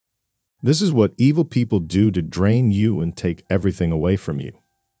This is what evil people do to drain you and take everything away from you.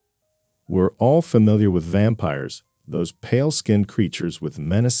 We're all familiar with vampires, those pale-skinned creatures with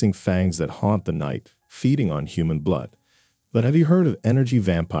menacing fangs that haunt the night, feeding on human blood. But have you heard of energy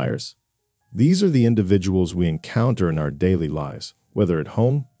vampires? These are the individuals we encounter in our daily lives, whether at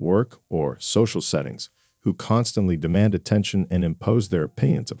home, work, or social settings, who constantly demand attention and impose their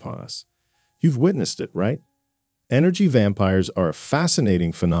opinions upon us. You've witnessed it, right? Energy vampires are a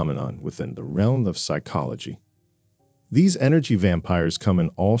fascinating phenomenon within the realm of psychology. These energy vampires come in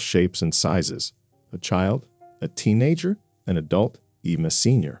all shapes and sizes: a child, a teenager, an adult, even a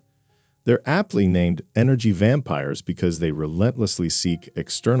senior. They're aptly named energy vampires because they relentlessly seek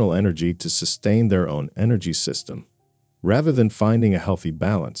external energy to sustain their own energy system. Rather than finding a healthy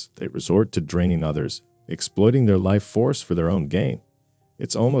balance, they resort to draining others, exploiting their life force for their own gain.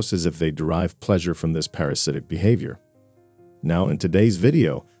 It's almost as if they derive pleasure from this parasitic behavior. Now, in today's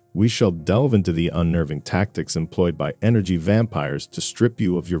video, we shall delve into the unnerving tactics employed by energy vampires to strip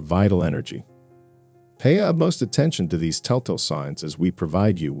you of your vital energy. Pay utmost attention to these telltale signs as we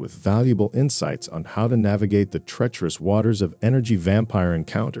provide you with valuable insights on how to navigate the treacherous waters of energy vampire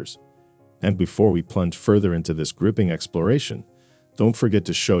encounters. And before we plunge further into this gripping exploration, don't forget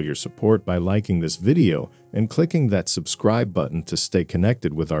to show your support by liking this video and clicking that subscribe button to stay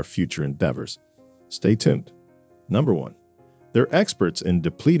connected with our future endeavors. Stay tuned. Number 1. They're experts in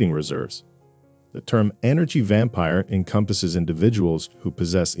depleting reserves. The term energy vampire encompasses individuals who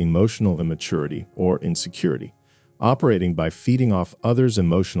possess emotional immaturity or insecurity, operating by feeding off others'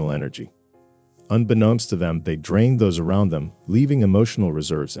 emotional energy. Unbeknownst to them, they drain those around them, leaving emotional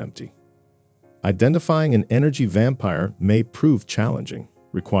reserves empty. Identifying an energy vampire may prove challenging,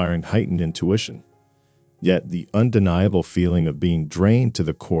 requiring heightened intuition. Yet the undeniable feeling of being drained to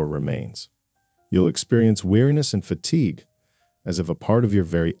the core remains. You'll experience weariness and fatigue, as if a part of your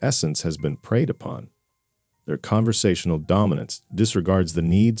very essence has been preyed upon. Their conversational dominance disregards the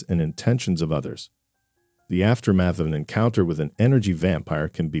needs and intentions of others. The aftermath of an encounter with an energy vampire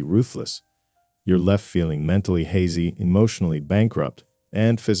can be ruthless. You're left feeling mentally hazy, emotionally bankrupt,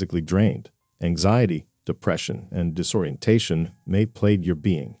 and physically drained. Anxiety, depression, and disorientation may plague your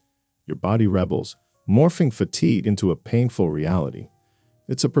being. Your body rebels, morphing fatigue into a painful reality.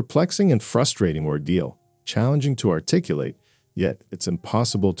 It's a perplexing and frustrating ordeal, challenging to articulate, yet it's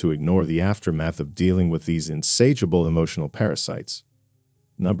impossible to ignore the aftermath of dealing with these insatiable emotional parasites.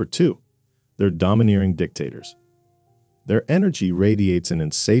 Number 2. They're domineering dictators. Their energy radiates an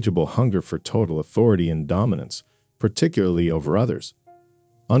insatiable hunger for total authority and dominance, particularly over others.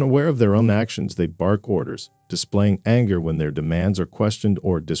 Unaware of their own actions, they bark orders, displaying anger when their demands are questioned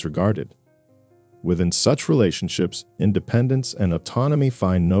or disregarded. Within such relationships, independence and autonomy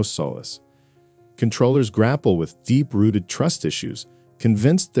find no solace. Controllers grapple with deep-rooted trust issues,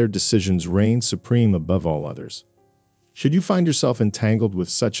 convinced their decisions reign supreme above all others. Should you find yourself entangled with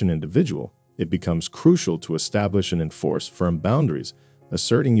such an individual, it becomes crucial to establish and enforce firm boundaries,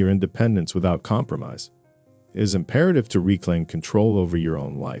 asserting your independence without compromise. It is imperative to reclaim control over your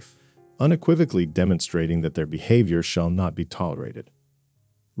own life, unequivocally demonstrating that their behavior shall not be tolerated.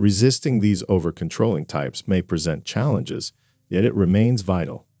 Resisting these over-controlling types may present challenges, yet it remains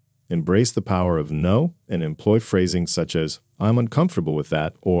vital. Embrace the power of no and employ phrasing such as, "I'm uncomfortable with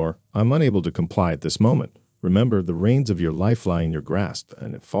that," or "I'm unable to comply at this moment." Remember, the reins of your life lie in your grasp,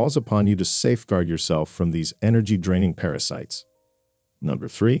 and it falls upon you to safeguard yourself from these energy-draining parasites. Number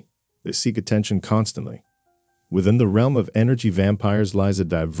 3. They seek attention constantly. Within the realm of energy vampires lies a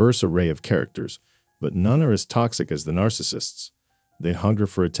diverse array of characters, but none are as toxic as the narcissists. They hunger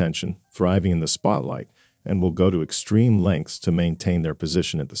for attention, thriving in the spotlight, and will go to extreme lengths to maintain their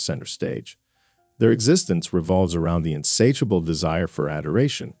position at the center stage. Their existence revolves around the insatiable desire for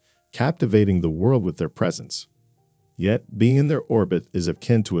adoration, captivating the world with their presence. Yet, being in their orbit is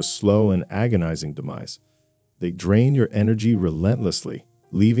akin to a slow and agonizing demise. They drain your energy relentlessly,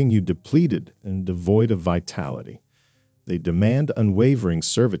 leaving you depleted and devoid of vitality. They demand unwavering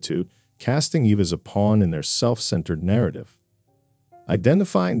servitude, casting you as a pawn in their self-centered narrative.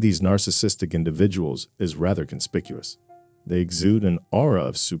 Identifying these narcissistic individuals is rather conspicuous. They exude an aura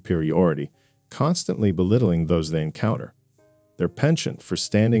of superiority, constantly belittling those they encounter. Their penchant for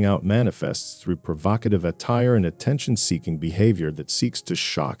standing out manifests through provocative attire and attention-seeking behavior that seeks to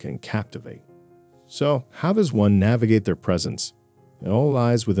shock and captivate. So, how does one navigate their presence? It all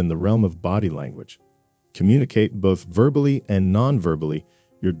lies within the realm of body language. Communicate both verbally and non-verbally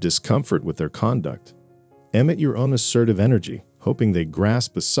your discomfort with their conduct. Emit your own assertive energy, hoping they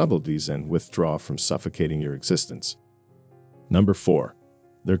grasp the subtleties and withdraw from suffocating your existence. Number 4.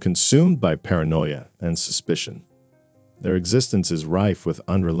 They're consumed by paranoia and suspicion. Their existence is rife with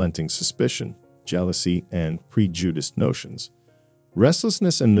unrelenting suspicion, jealousy, and prejudiced notions.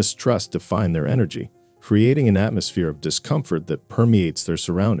 Restlessness and mistrust define their energy, creating an atmosphere of discomfort that permeates their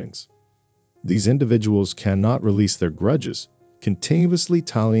surroundings. These individuals cannot release their grudges, continuously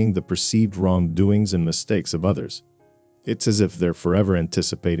tallying the perceived wrongdoings and mistakes of others. It's as if they're forever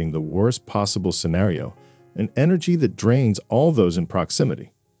anticipating the worst possible scenario, an energy that drains all those in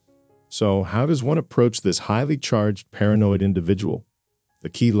proximity. So, how does one approach this highly charged, paranoid individual? The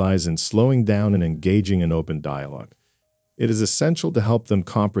key lies in slowing down and engaging in open dialogue. It is essential to help them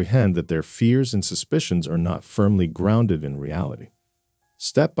comprehend that their fears and suspicions are not firmly grounded in reality.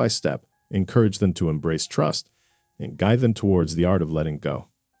 Step by step, encourage them to embrace trust and guide them towards the art of letting go.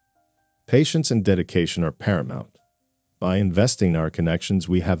 Patience and dedication are paramount. By investing in our connections,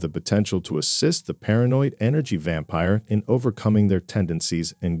 we have the potential to assist the paranoid energy vampire in overcoming their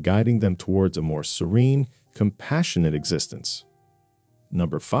tendencies and guiding them towards a more serene, compassionate existence.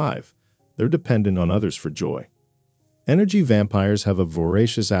 Number 5. They're dependent on others for joy. Energy vampires have a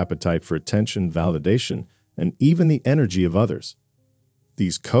voracious appetite for attention, validation, and even the energy of others.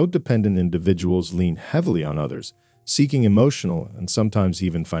 These codependent individuals lean heavily on others, seeking emotional and sometimes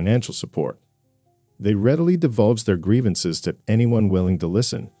even financial support. They readily divulge their grievances to anyone willing to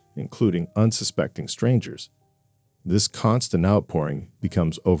listen, including unsuspecting strangers. This constant outpouring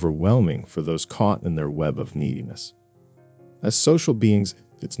becomes overwhelming for those caught in their web of neediness. As social beings,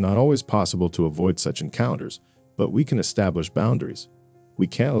 it's not always possible to avoid such encounters, but we can establish boundaries. We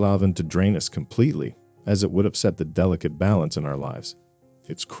can't allow them to drain us completely, as it would upset the delicate balance in our lives.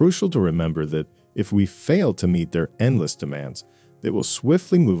 It's crucial to remember that if we fail to meet their endless demands, they will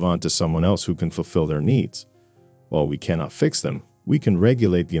swiftly move on to someone else who can fulfill their needs. While we cannot fix them, we can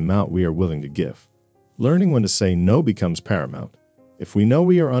regulate the amount we are willing to give. Learning when to say no becomes paramount. If we know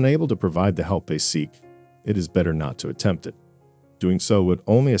we are unable to provide the help they seek, it is better not to attempt it. Doing so would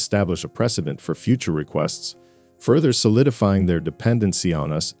only establish a precedent for future requests, further solidifying their dependency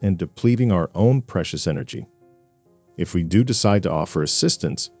on us and depleting our own precious energy. If we do decide to offer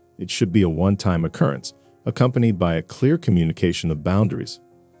assistance, it should be a one-time occurrence, accompanied by a clear communication of boundaries.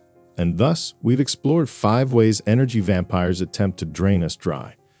 And thus, we've explored 5 ways energy vampires attempt to drain us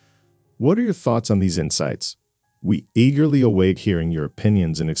dry. What are your thoughts on these insights? We eagerly await hearing your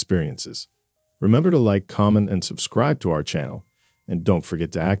opinions and experiences. Remember to like, comment, and subscribe to our channel. And don't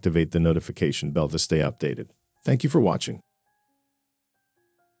forget to activate the notification bell to stay updated. Thank you for watching.